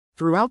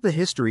Throughout the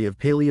history of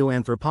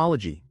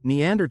paleoanthropology,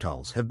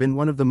 Neanderthals have been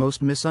one of the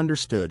most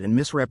misunderstood and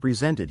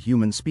misrepresented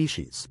human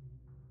species.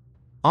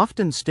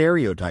 Often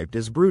stereotyped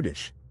as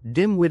brutish,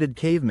 dim-witted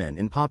cavemen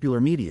in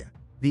popular media,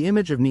 the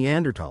image of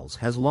Neanderthals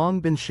has long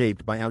been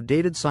shaped by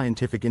outdated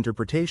scientific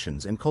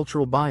interpretations and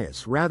cultural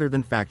bias rather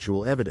than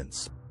factual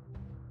evidence.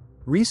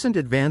 Recent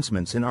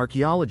advancements in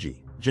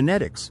archaeology,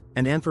 genetics,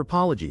 and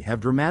anthropology have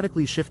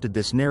dramatically shifted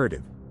this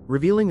narrative,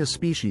 revealing a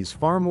species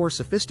far more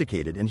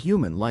sophisticated and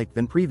human-like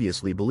than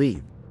previously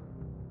believed.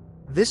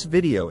 This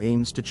video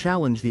aims to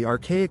challenge the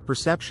archaic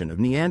perception of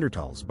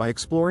Neanderthals by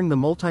exploring the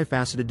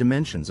multifaceted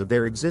dimensions of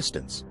their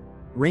existence,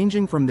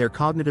 ranging from their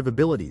cognitive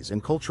abilities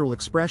and cultural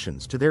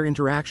expressions to their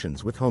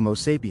interactions with Homo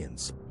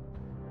sapiens.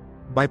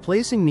 By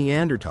placing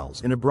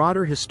Neanderthals in a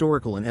broader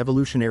historical and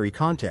evolutionary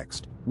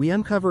context, we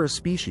uncover a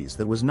species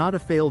that was not a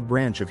failed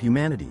branch of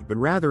humanity but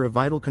rather a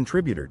vital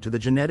contributor to the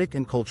genetic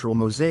and cultural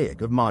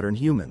mosaic of modern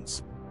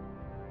humans.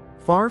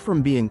 Far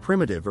from being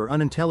primitive or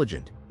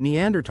unintelligent,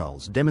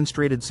 Neanderthals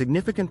demonstrated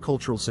significant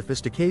cultural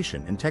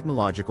sophistication and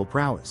technological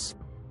prowess.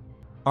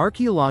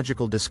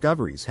 Archaeological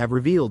discoveries have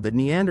revealed that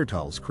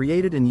Neanderthals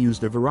created and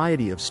used a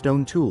variety of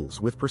stone tools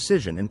with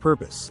precision and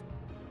purpose.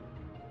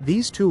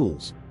 These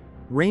tools,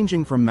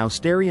 ranging from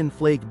Mousterian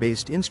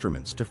flake-based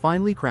instruments to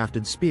finely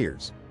crafted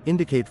spears,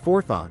 indicate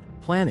forethought,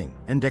 planning,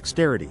 and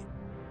dexterity.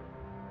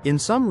 In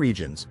some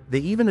regions, they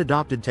even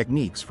adopted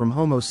techniques from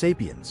Homo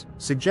sapiens,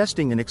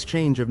 suggesting an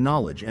exchange of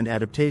knowledge and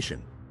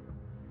adaptation.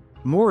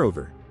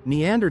 Moreover,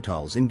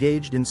 Neanderthals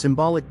engaged in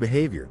symbolic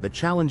behavior that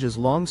challenges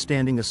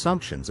long-standing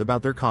assumptions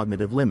about their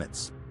cognitive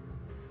limits.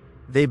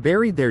 They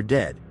buried their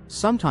dead,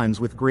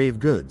 sometimes with grave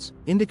goods,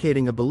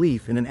 indicating a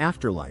belief in an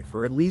afterlife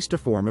or at least a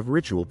form of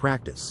ritual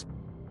practice.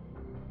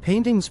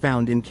 Paintings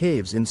found in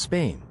caves in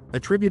Spain,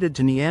 attributed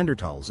to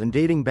Neanderthals and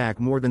dating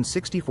back more than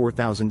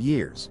 64,000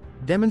 years,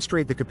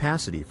 demonstrate the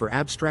capacity for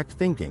abstract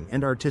thinking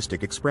and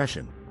artistic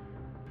expression.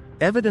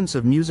 Evidence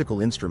of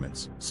musical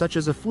instruments, such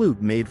as a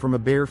flute made from a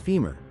bare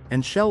femur,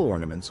 and shell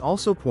ornaments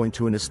also point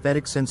to an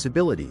aesthetic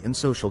sensibility and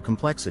social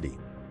complexity.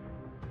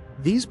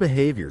 These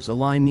behaviors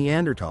align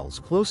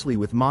Neanderthals closely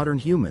with modern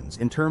humans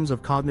in terms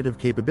of cognitive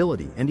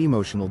capability and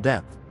emotional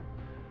depth.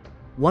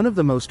 One of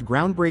the most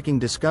groundbreaking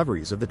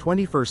discoveries of the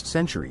 21st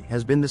century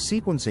has been the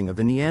sequencing of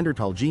the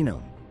Neanderthal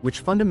genome,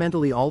 which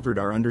fundamentally altered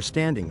our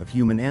understanding of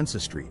human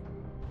ancestry.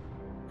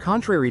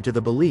 Contrary to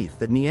the belief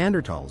that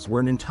Neanderthals were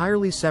an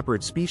entirely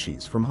separate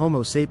species from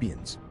Homo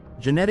sapiens,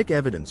 genetic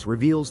evidence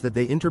reveals that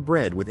they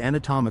interbred with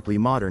anatomically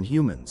modern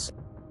humans.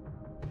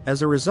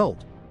 As a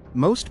result,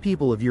 most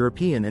people of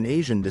European and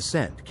Asian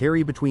descent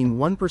carry between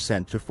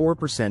 1% to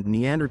 4%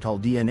 Neanderthal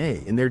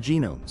DNA in their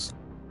genomes.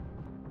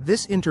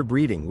 This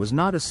interbreeding was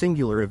not a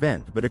singular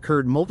event but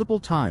occurred multiple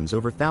times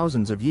over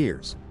thousands of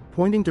years,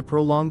 pointing to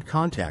prolonged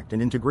contact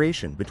and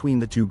integration between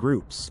the two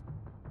groups.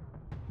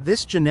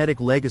 This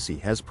genetic legacy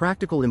has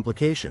practical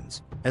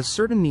implications, as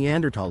certain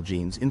Neanderthal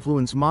genes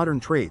influence modern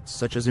traits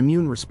such as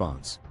immune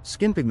response,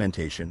 skin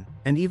pigmentation,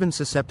 and even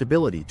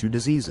susceptibility to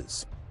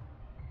diseases.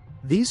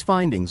 These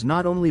findings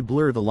not only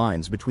blur the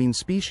lines between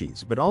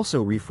species but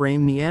also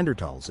reframe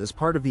Neanderthals as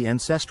part of the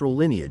ancestral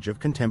lineage of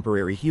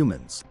contemporary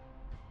humans.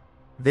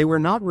 They were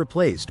not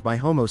replaced by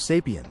Homo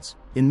sapiens;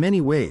 in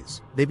many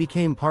ways, they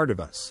became part of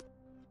us.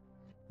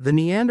 The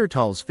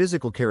Neanderthals'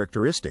 physical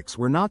characteristics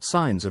were not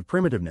signs of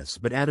primitiveness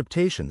but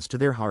adaptations to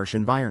their harsh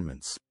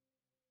environments.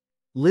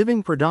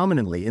 Living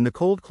predominantly in the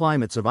cold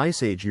climates of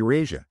Ice Age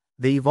Eurasia,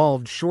 they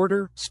evolved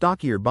shorter,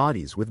 stockier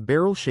bodies with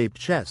barrel-shaped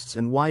chests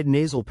and wide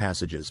nasal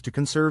passages to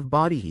conserve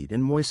body heat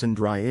and moisten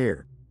dry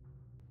air.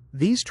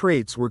 These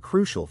traits were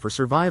crucial for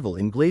survival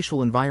in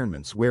glacial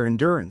environments where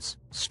endurance,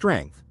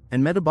 strength,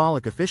 and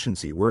metabolic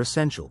efficiency were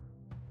essential.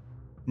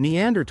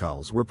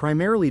 Neanderthals were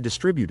primarily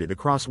distributed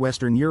across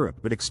Western Europe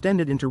but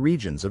extended into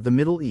regions of the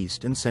Middle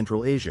East and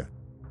Central Asia.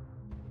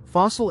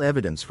 Fossil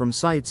evidence from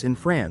sites in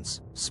France,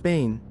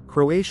 Spain,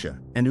 Croatia,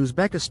 and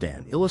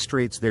Uzbekistan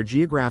illustrates their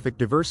geographic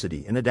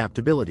diversity and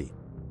adaptability.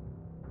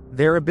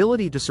 Their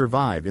ability to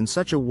survive in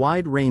such a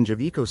wide range of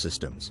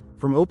ecosystems,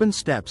 from open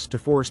steppes to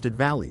forested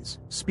valleys,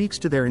 speaks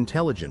to their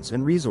intelligence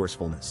and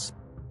resourcefulness.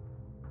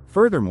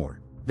 Furthermore,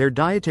 their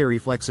dietary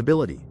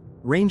flexibility,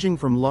 ranging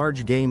from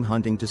large game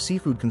hunting to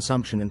seafood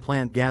consumption and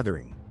plant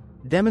gathering,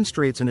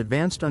 demonstrates an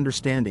advanced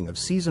understanding of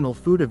seasonal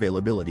food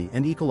availability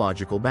and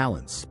ecological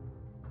balance.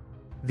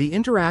 The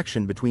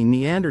interaction between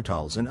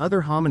Neanderthals and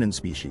other hominin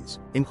species,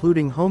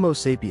 including Homo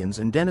sapiens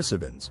and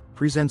Denisovans,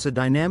 presents a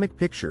dynamic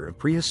picture of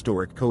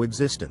prehistoric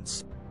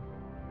coexistence.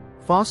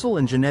 Fossil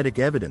and genetic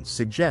evidence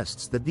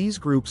suggests that these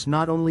groups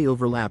not only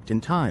overlapped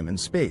in time and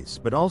space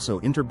but also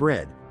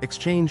interbred,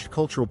 exchanged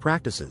cultural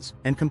practices,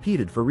 and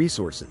competed for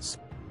resources.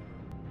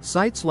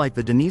 Sites like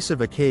the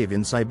Denisova cave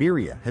in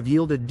Siberia have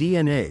yielded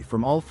DNA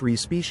from all three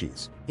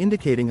species,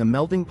 indicating a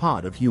melting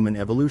pot of human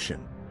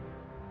evolution.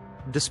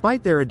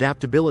 Despite their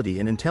adaptability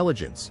and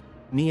intelligence,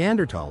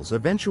 Neanderthals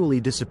eventually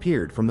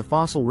disappeared from the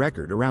fossil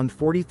record around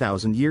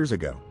 40,000 years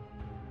ago.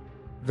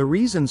 The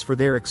reasons for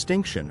their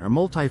extinction are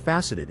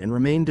multifaceted and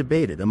remain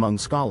debated among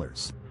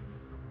scholars.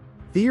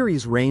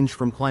 Theories range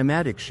from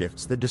climatic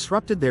shifts that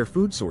disrupted their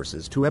food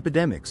sources to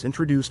epidemics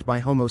introduced by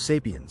Homo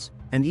sapiens,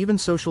 and even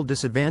social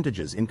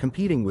disadvantages in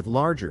competing with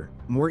larger,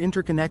 more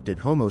interconnected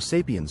Homo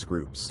sapiens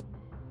groups.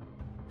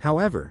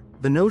 However,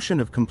 the notion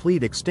of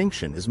complete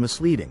extinction is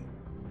misleading.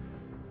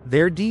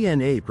 Their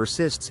DNA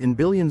persists in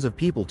billions of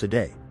people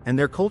today, and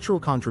their cultural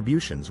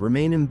contributions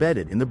remain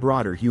embedded in the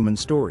broader human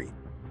story.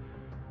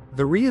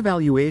 The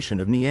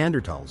re-evaluation of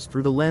Neanderthals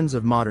through the lens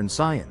of modern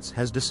science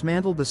has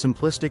dismantled the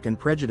simplistic and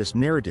prejudiced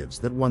narratives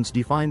that once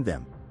defined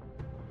them.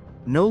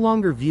 No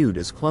longer viewed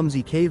as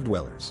clumsy cave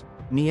dwellers,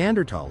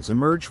 Neanderthals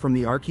emerge from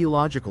the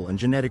archaeological and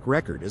genetic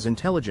record as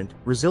intelligent,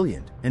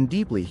 resilient, and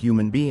deeply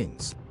human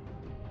beings.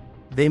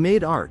 They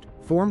made art,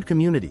 formed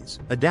communities,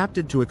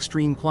 adapted to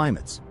extreme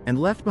climates,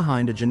 and left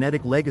behind a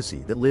genetic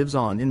legacy that lives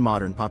on in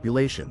modern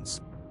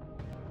populations.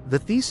 The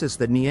thesis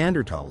that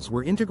Neanderthals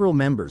were integral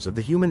members of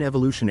the human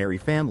evolutionary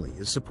family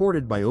is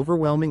supported by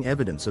overwhelming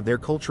evidence of their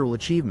cultural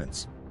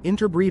achievements,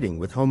 interbreeding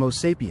with Homo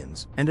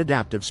sapiens, and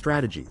adaptive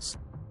strategies.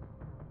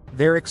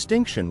 Their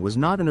extinction was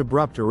not an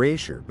abrupt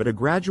erasure but a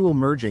gradual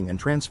merging and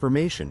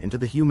transformation into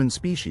the human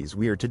species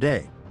we are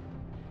today.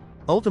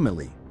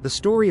 Ultimately, the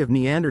story of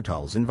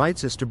Neanderthals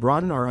invites us to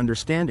broaden our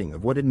understanding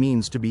of what it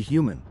means to be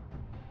human.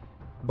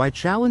 By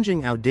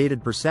challenging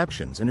outdated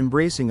perceptions and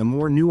embracing a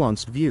more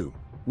nuanced view,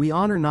 we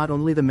honor not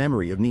only the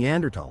memory of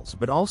Neanderthals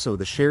but also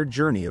the shared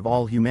journey of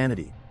all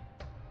humanity.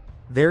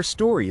 Their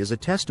story is a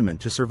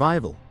testament to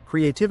survival,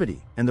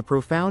 creativity, and the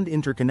profound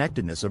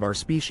interconnectedness of our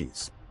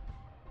species.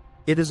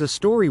 It is a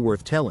story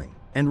worth telling,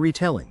 and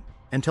retelling,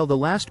 until the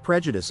last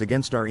prejudice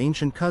against our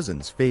ancient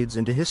cousins fades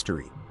into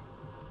history.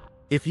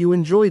 If you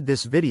enjoyed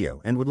this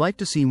video and would like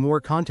to see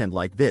more content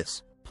like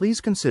this,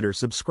 please consider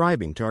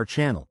subscribing to our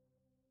channel.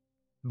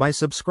 By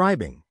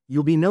subscribing,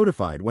 you'll be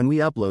notified when we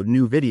upload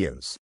new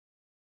videos.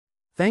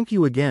 Thank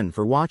you again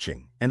for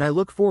watching, and I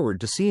look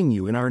forward to seeing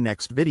you in our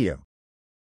next video.